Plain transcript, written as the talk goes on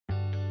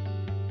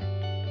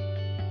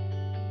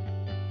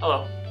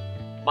Hello,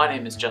 my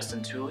name is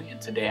Justin Tooley, and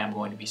today I'm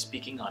going to be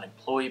speaking on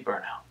employee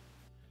burnout.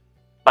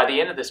 By the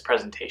end of this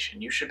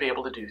presentation, you should be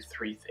able to do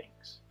three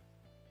things.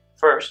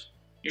 First,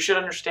 you should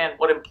understand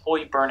what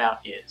employee burnout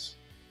is,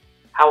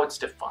 how it's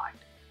defined.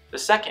 The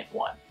second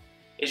one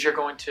is you're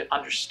going to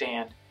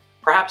understand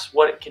perhaps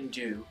what it can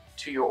do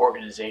to your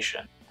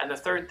organization. And the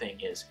third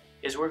thing is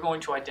we're going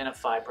to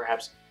identify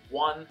perhaps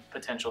one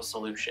potential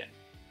solution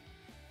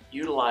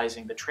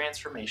utilizing the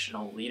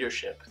transformational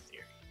leadership theory.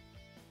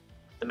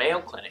 The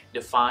Mayo Clinic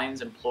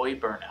defines employee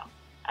burnout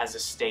as a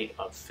state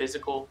of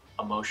physical,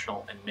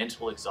 emotional, and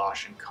mental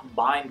exhaustion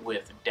combined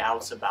with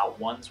doubts about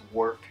one's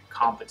work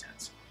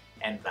competence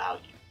and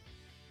value.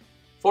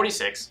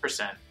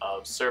 46%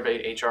 of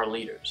surveyed HR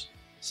leaders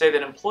say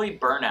that employee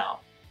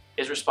burnout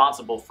is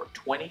responsible for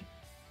 20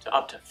 to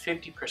up to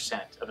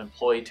 50% of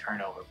employee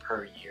turnover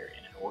per year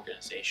in an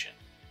organization.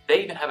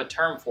 They even have a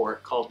term for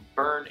it called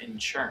burn and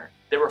churn.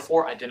 There were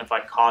 4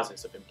 identified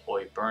causes of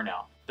employee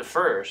burnout. The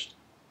first,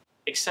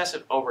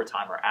 excessive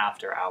overtime or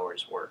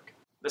after-hours work.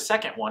 The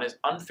second one is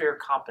unfair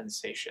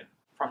compensation.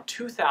 From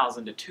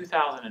 2000 to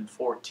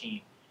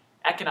 2014,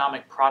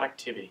 economic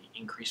productivity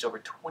increased over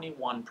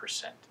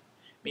 21%,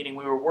 meaning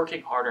we were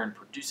working harder and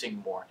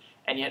producing more,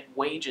 and yet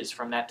wages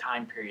from that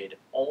time period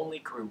only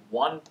grew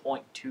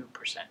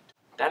 1.2%.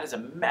 That is a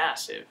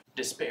massive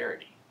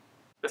disparity.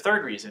 The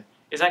third reason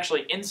is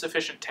actually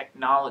insufficient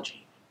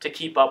technology to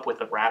keep up with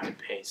the rapid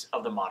pace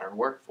of the modern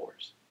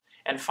workforce.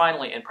 And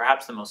finally, and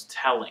perhaps the most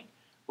telling,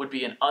 would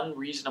be an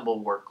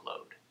unreasonable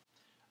workload.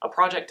 A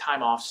Project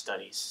Time Off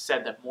study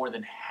said that more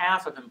than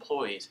half of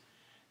employees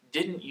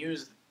didn't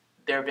use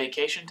their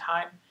vacation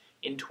time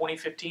in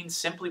 2015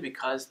 simply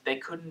because they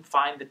couldn't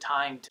find the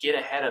time to get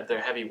ahead of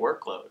their heavy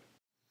workload.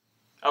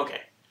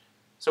 Okay,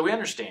 so we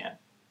understand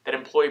that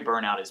employee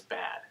burnout is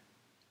bad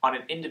on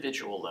an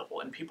individual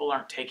level, and people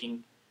aren't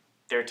taking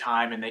their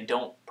time and they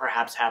don't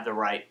perhaps have the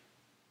right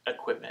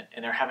equipment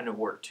and they're having to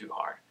work too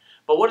hard.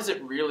 But what does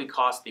it really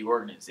cost the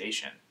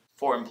organization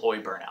for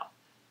employee burnout?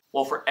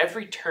 Well, for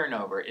every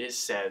turnover, it is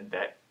said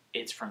that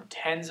it's from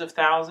tens of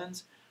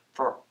thousands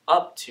for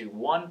up to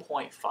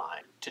 1.5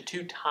 to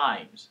 2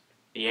 times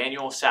the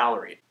annual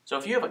salary. So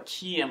if you have a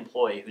key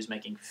employee who's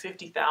making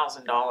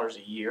 $50,000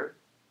 a year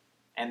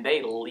and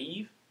they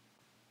leave,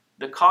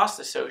 the cost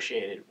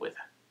associated with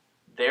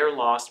their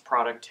lost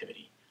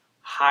productivity,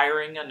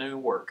 hiring a new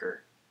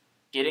worker,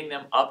 getting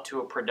them up to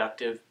a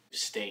productive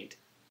state,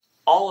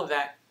 all of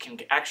that can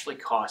actually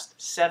cost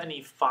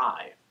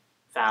 $75,000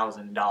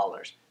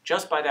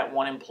 just by that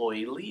one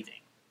employee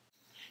leaving.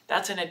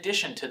 That's in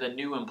addition to the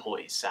new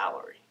employee's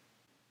salary.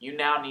 You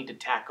now need to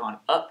tack on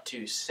up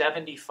to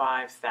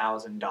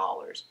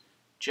 $75,000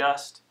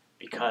 just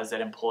because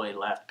that employee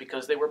left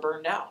because they were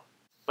burned out.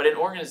 But in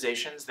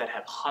organizations that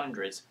have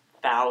hundreds,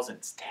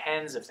 thousands,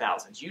 tens of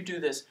thousands, you do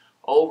this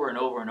over and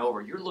over and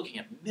over, you're looking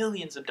at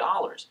millions of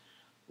dollars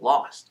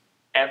lost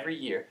every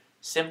year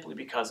simply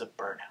because of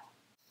burnout.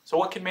 So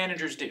what can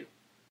managers do?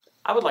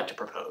 I would like to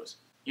propose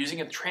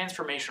using a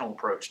transformational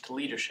approach to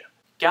leadership.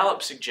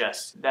 Gallup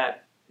suggests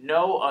that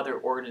no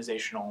other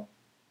organizational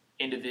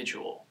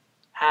individual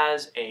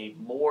has a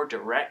more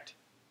direct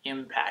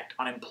impact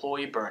on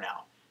employee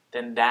burnout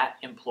than that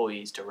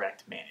employee's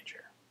direct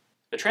manager.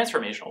 The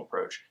transformational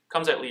approach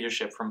comes at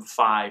leadership from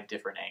 5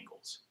 different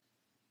angles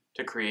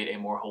to create a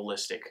more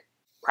holistic,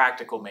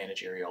 practical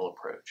managerial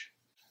approach.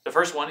 The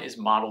first one is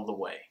model the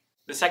way.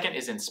 The second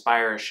is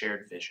inspire a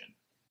shared vision.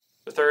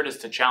 The third is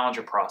to challenge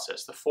a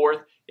process. The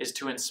fourth is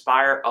to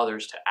inspire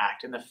others to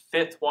act. And the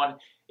fifth one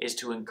is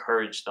to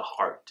encourage the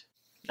heart.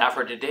 Now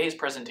for today's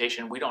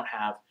presentation, we don't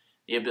have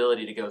the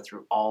ability to go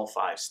through all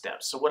 5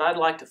 steps. So what I'd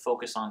like to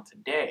focus on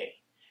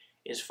today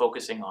is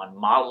focusing on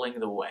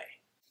modeling the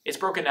way. It's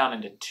broken down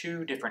into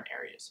 2 different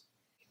areas.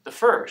 The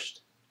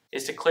first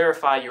is to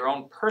clarify your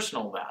own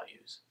personal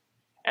values,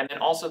 and then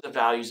also the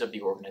values of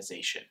the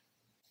organization.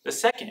 The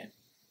second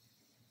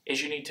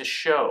is you need to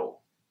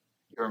show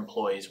your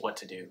employees what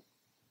to do.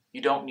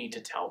 You don't need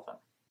to tell them.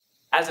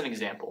 As an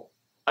example,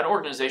 an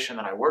organization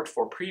that I worked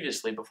for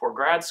previously before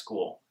grad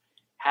school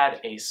had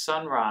a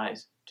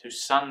sunrise to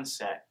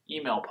sunset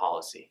email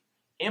policy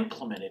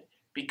implemented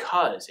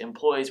because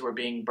employees were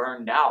being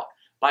burned out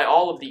by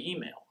all of the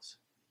emails.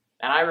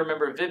 And I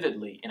remember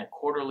vividly in a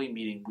quarterly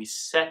meeting, we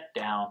sat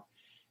down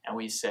and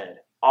we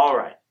said, all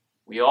right,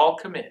 we all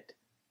commit.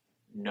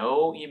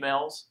 No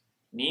emails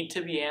need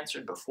to be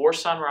answered before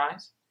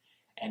sunrise,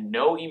 and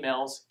no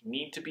emails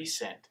need to be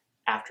sent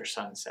after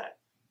sunset.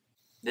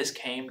 This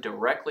came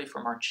directly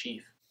from our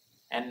chief,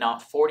 and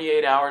not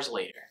 48 hours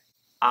later,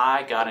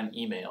 I got an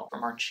email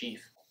from our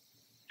chief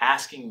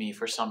asking me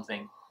for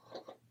something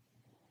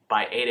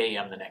by 8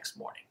 a.m. the next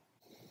morning.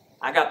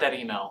 I got that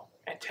email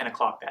at 10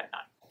 o'clock that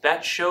night.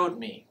 That showed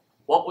me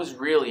what was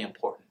really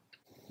important,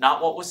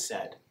 not what was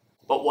said,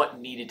 but what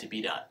needed to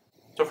be done.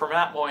 So from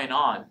that point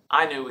on,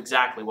 I knew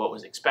exactly what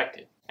was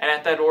expected. And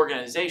at that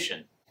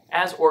organization,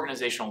 as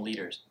organizational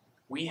leaders,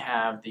 we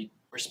have the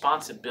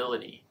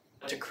responsibility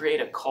to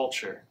create a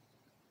culture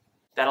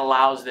that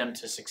allows them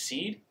to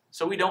succeed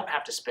so we don't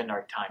have to spend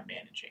our time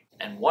managing.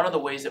 And one of the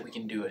ways that we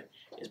can do it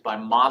is by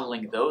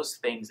modeling those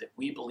things that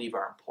we believe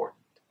are important.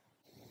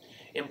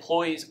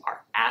 Employees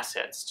are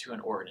assets to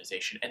an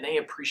organization, and they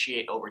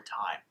appreciate over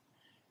time.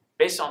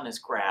 Based on this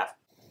graph,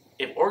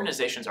 if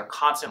organizations are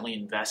constantly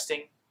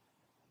investing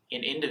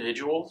in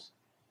individuals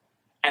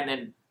and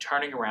then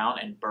turning around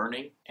and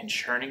burning and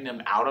churning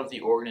them out of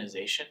the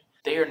organization,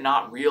 they are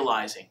not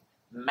realizing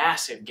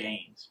massive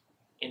gains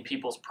in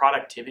people's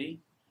productivity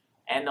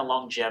and the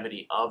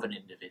longevity of an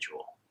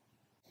individual.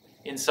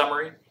 In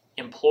summary,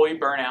 employee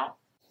burnout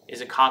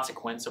is a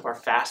consequence of our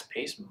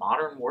fast-paced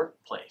modern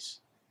workplace.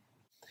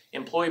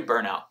 Employee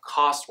burnout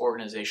costs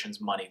organizations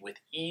money with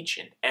each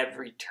and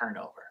every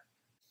turnover.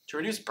 To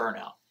reduce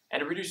burnout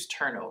and to reduce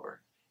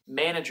turnover,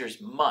 managers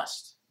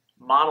must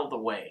model the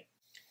way,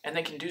 and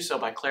they can do so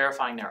by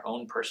clarifying their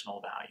own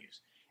personal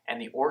values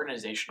and the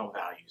organizational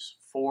values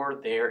for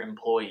their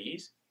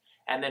employees,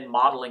 and then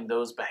modeling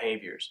those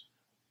behaviors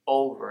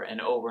over and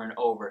over and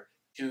over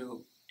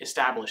to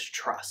establish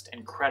trust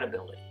and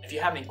credibility. If you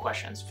have any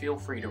questions, feel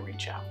free to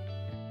reach out.